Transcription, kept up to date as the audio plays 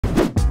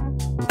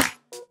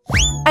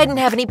I didn't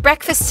have any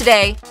breakfast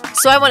today,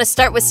 so I want to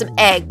start with some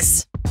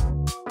eggs.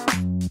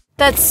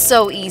 That's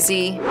so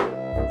easy.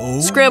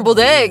 Scrambled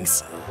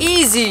eggs.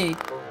 Easy.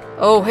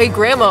 Oh, hey,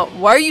 Grandma,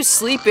 why are you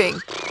sleeping?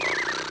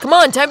 Come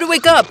on, time to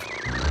wake up.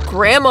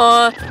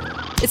 Grandma,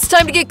 it's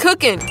time to get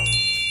cooking.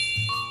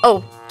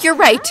 Oh, you're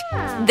right.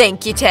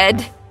 Thank you,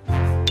 Ted.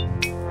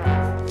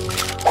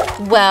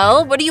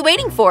 Well, what are you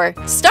waiting for?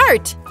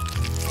 Start!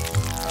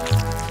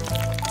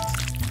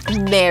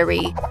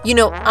 Mary, you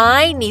know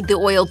I need the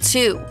oil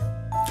too.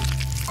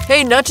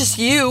 Hey, not just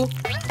you.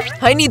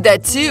 I need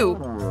that too.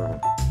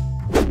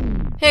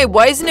 Hey,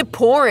 why isn't it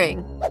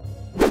pouring?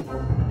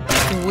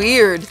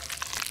 Weird.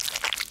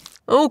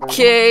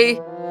 Okay.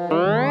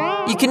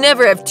 You can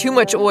never have too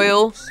much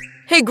oil.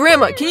 Hey,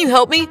 Grandma, can you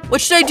help me? What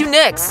should I do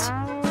next?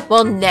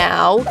 Well,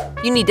 now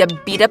you need to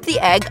beat up the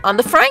egg on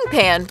the frying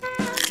pan.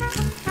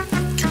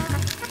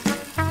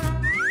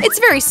 It's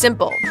very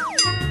simple.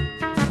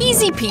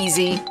 Easy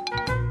peasy.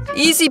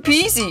 Easy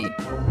peasy.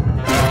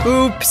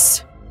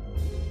 Oops.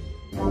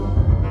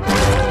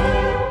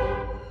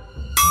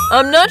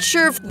 I'm not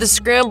sure if the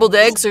scrambled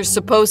eggs are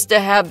supposed to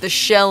have the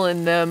shell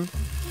in them.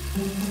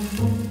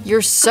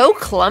 You're so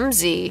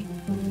clumsy.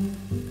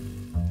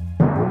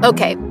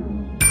 Okay.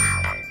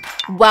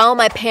 While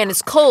my pan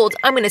is cold,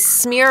 I'm going to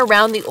smear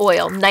around the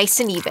oil nice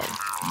and even.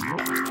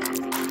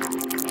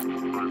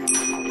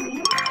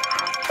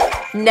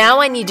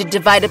 Now I need to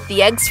divide up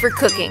the eggs for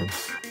cooking.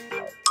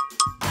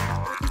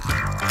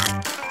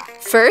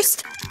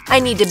 First,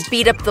 I need to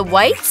beat up the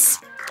whites,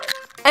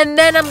 and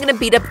then I'm gonna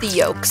beat up the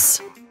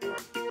yolks.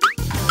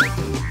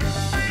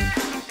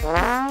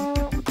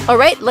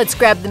 Alright, let's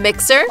grab the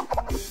mixer,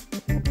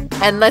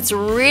 and let's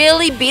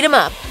really beat them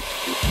up.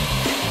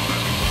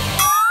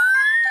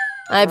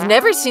 I've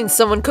never seen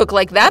someone cook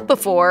like that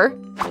before.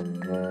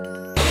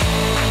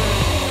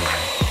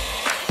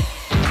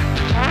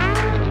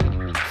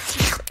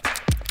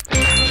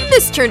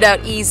 This turned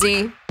out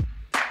easy.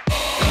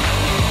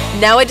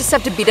 Now I just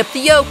have to beat up the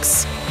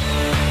yolks.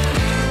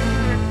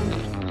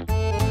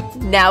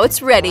 Now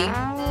it's ready.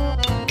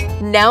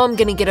 Now I'm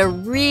gonna get a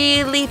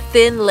really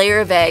thin layer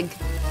of egg.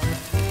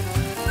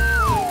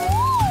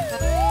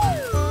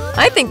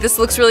 I think this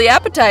looks really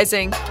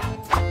appetizing.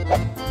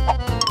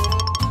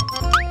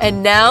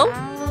 And now,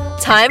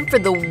 time for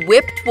the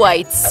whipped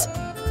whites.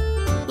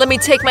 Let me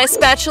take my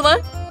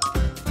spatula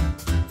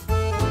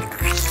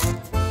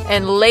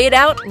and lay it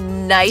out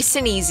nice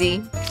and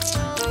easy.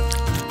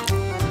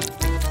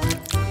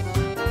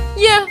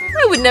 Yeah,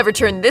 I would never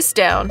turn this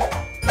down.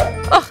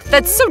 Oh,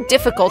 that's so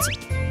difficult.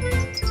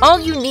 All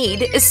you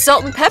need is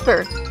salt and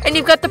pepper, and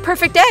you've got the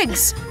perfect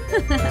eggs.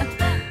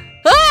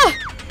 Ah!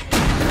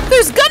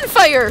 There's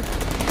gunfire!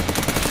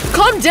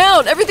 Calm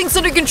down, everything's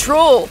under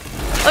control.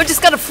 I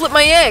just gotta flip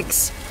my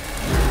eggs.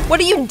 What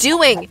are you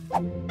doing?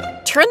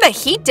 Turn the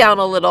heat down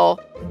a little.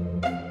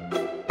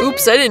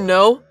 Oops, I didn't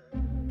know.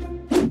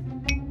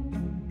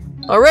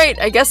 Alright,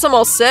 I guess I'm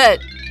all set.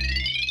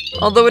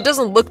 Although it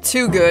doesn't look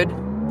too good.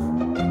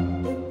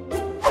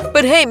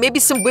 But hey, maybe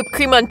some whipped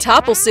cream on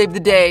top will save the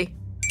day.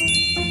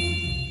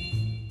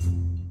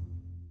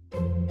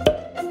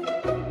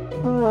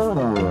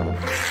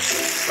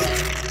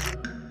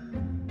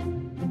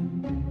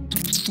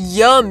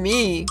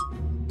 Yummy!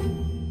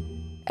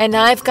 And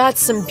I've got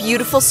some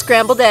beautiful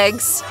scrambled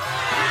eggs.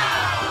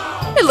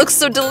 It looks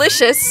so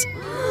delicious.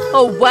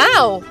 Oh,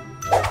 wow!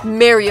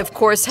 Mary, of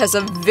course, has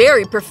a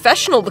very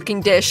professional-looking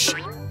dish.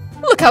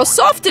 Look how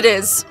soft it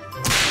is.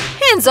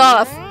 Hands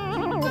off.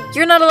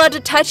 You're not allowed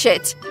to touch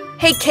it.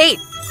 Hey, Kate.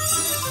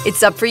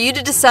 It's up for you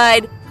to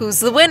decide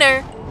who's the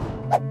winner.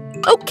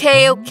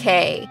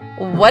 Okay.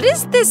 What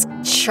is this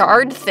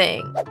charred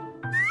thing?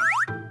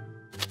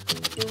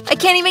 I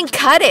can't even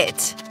cut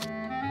it.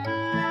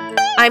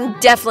 I'm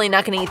definitely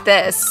not gonna eat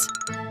this.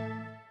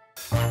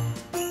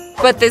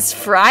 But this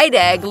fried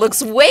egg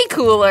looks way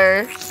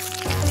cooler.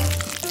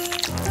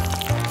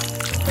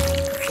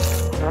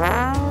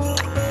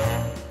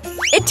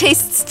 It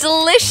tastes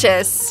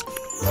delicious.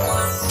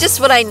 Just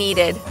what I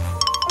needed.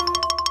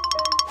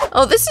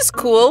 Oh, this is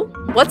cool.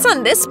 What's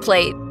on this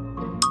plate?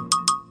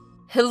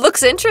 It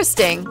looks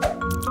interesting.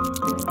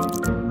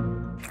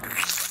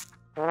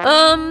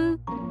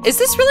 Is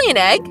this really an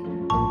egg?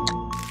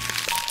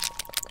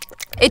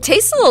 It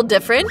tastes a little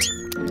different.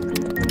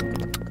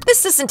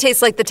 This doesn't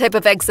taste like the type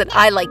of eggs that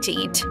I like to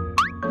eat.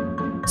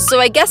 So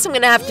I guess I'm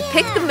gonna have to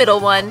pick the middle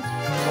one.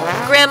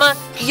 Grandma,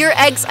 your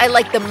eggs I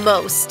like the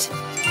most.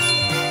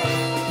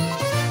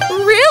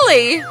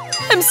 Really?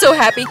 I'm so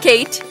happy,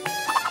 Kate.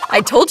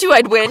 I told you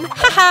I'd win.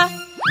 Haha.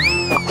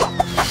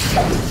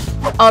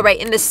 Alright,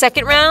 in the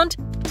second round,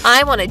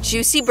 I want a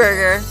juicy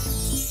burger.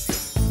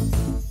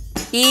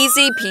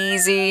 Easy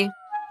peasy.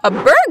 A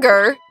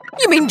burger?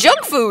 You mean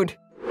junk food?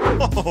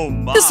 Oh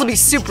my. This will be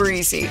super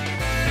easy.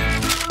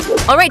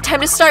 Alright,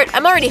 time to start.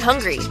 I'm already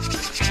hungry.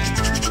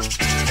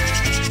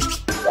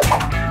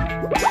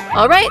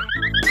 Alright.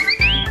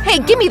 Hey,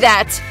 give me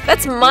that.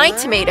 That's my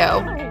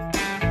tomato.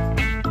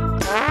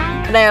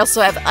 And I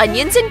also have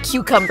onions and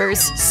cucumbers,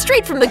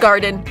 straight from the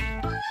garden.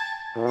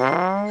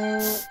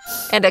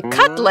 And a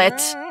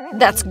cutlet?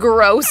 That's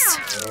gross.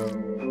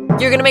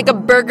 You're gonna make a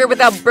burger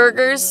without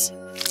burgers?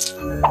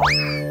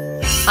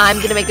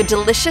 I'm gonna make a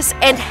delicious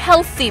and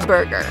healthy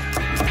burger.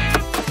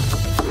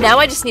 Now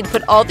I just need to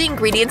put all the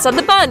ingredients on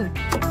the bun.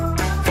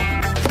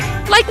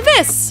 Like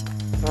this.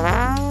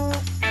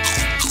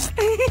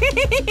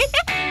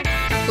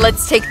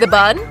 Let's take the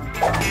bun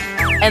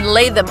and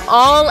lay them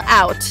all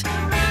out.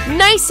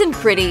 Nice and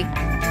pretty.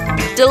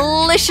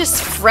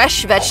 Delicious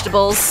fresh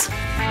vegetables.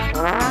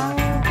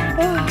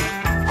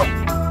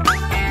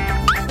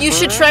 You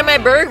should try my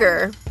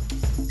burger.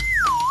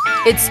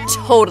 It's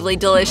totally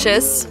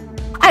delicious.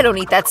 I don't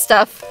eat that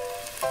stuff.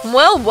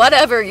 Well,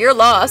 whatever, your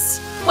loss.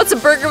 What's a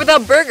burger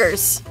without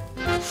burgers?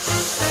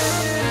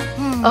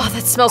 Oh,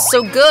 that smells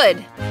so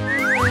good.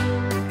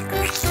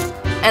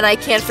 And I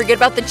can't forget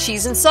about the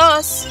cheese and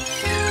sauce.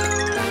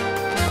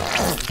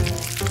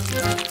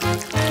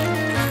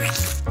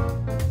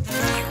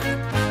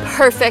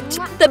 Perfect.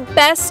 The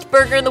best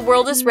burger in the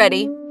world is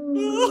ready.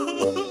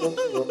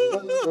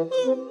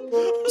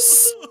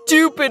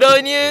 Stupid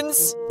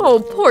onions! Oh,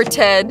 poor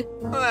Ted.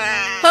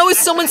 How is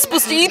someone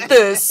supposed to eat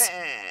this?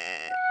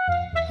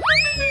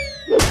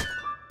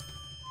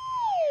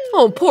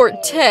 Oh, poor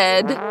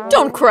Ted.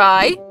 Don't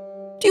cry.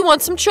 Do you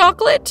want some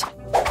chocolate?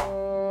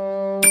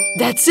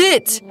 That's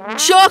it!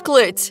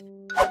 Chocolate!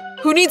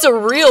 Who needs a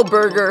real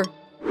burger?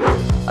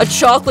 A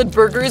chocolate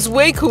burger is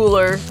way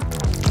cooler.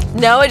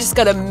 Now I just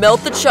gotta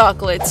melt the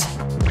chocolate.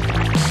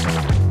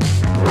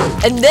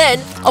 And then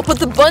I'll put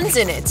the buns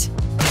in it.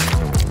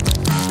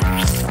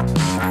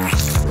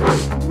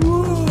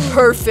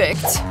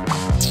 Perfect.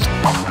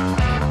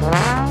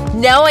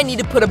 Now I need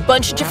to put a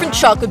bunch of different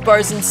chocolate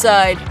bars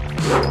inside.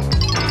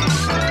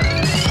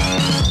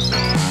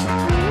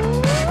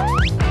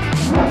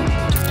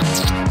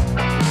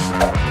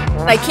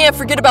 I can't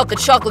forget about the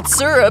chocolate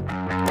syrup.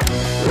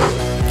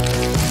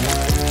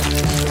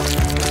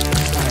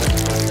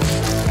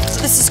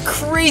 This is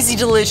crazy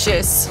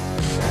delicious.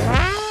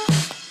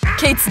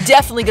 Kate's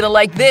definitely gonna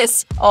like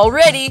this.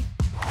 Already.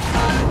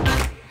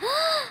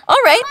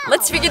 All right,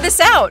 let's figure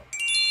this out.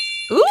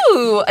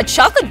 Ooh, a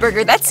chocolate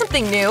burger, that's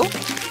something new.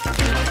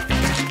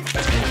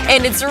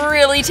 And it's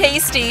really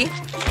tasty.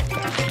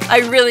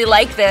 I really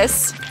like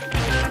this.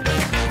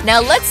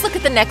 Now let's look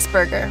at the next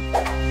burger.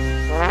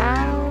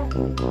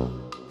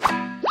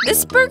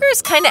 This burger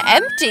is kind of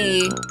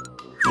empty.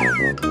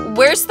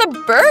 Where's the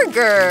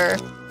burger?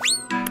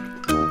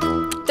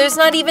 There's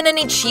not even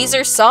any cheese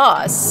or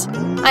sauce.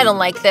 I don't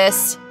like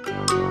this.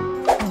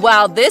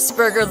 Wow, this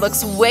burger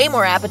looks way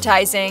more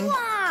appetizing.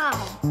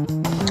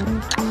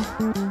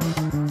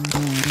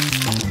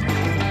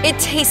 It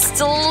tastes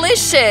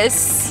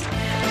delicious.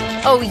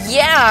 Oh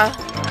yeah.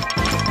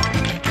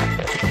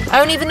 I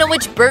don't even know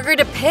which burger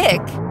to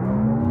pick.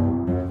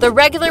 The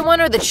regular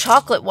one or the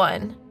chocolate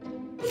one?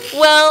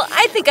 Well,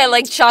 I think I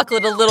like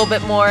chocolate a little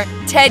bit more.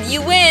 Ted,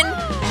 you win.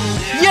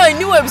 Yeah, I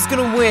knew I was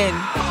gonna win.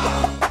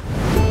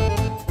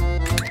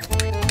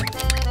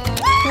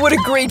 What a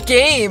great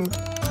game.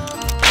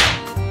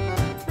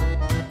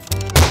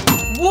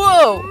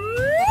 Whoa!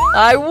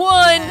 I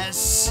won!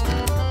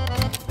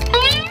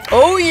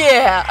 Oh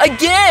yeah,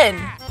 again!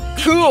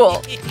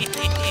 Cool!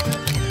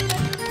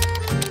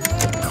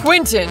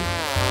 Quentin,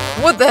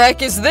 what the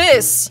heck is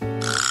this?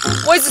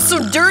 Why is it so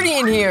dirty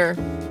in here?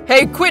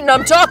 Hey, Quentin,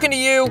 I'm talking to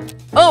you!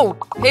 Oh,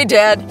 hey,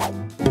 Dad.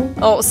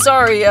 Oh,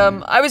 sorry,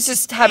 I was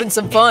just having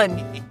some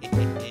fun.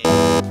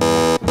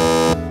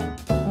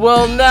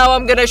 Well, now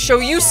I'm gonna show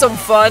you some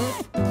fun.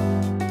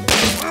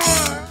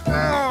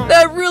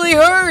 That really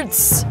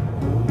hurts!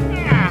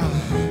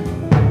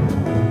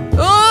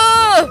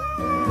 Ah!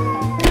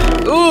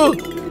 Ooh!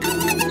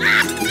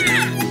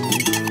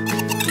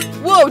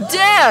 Whoa,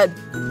 Dad!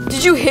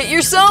 Did you hit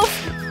yourself?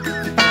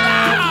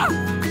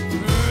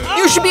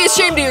 You should be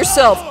ashamed of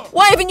yourself!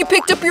 Why haven't you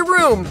picked up your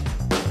room?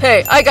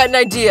 Hey, I got an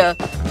idea.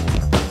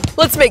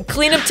 Let's make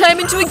cleanup time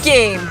into a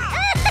game.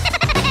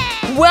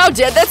 Wow,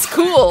 Dad, that's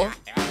cool.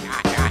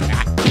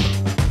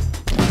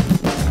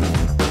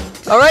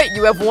 Alright,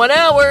 you have 1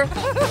 hour.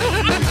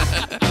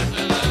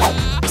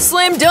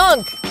 Slam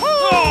dunk!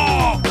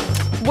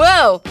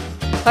 Wow,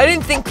 I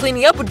didn't think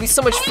cleaning up would be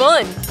so much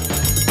fun.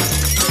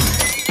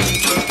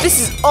 This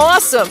is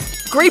awesome!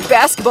 Great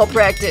basketball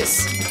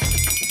practice.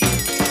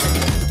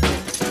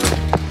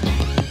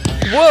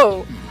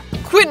 Whoa!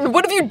 Quentin,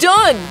 what have you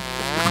done?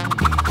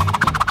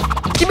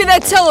 Give me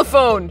that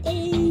telephone!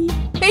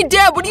 Hey,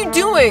 Dad, what are you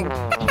doing?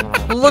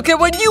 Look at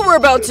what you were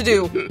about to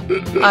do!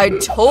 I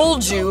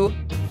told you,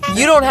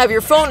 you don't have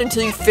your phone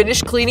until you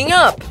finish cleaning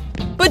up.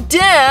 But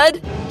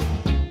Dad!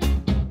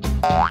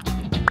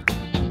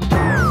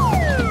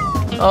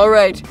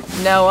 Alright,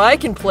 now I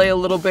can play a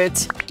little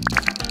bit.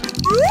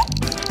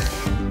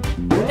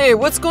 Hey,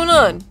 what's going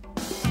on?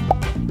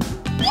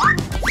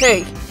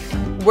 Hey,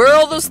 where are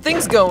all those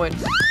things going?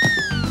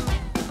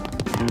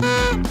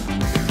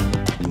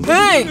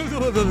 Hey!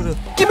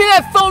 Give me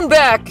that phone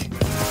back!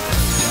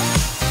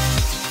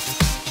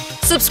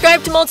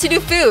 Subscribe to MultiDO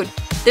Food.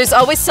 There's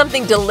always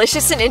something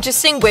delicious and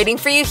interesting waiting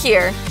for you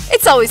here.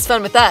 It's always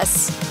fun with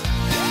us.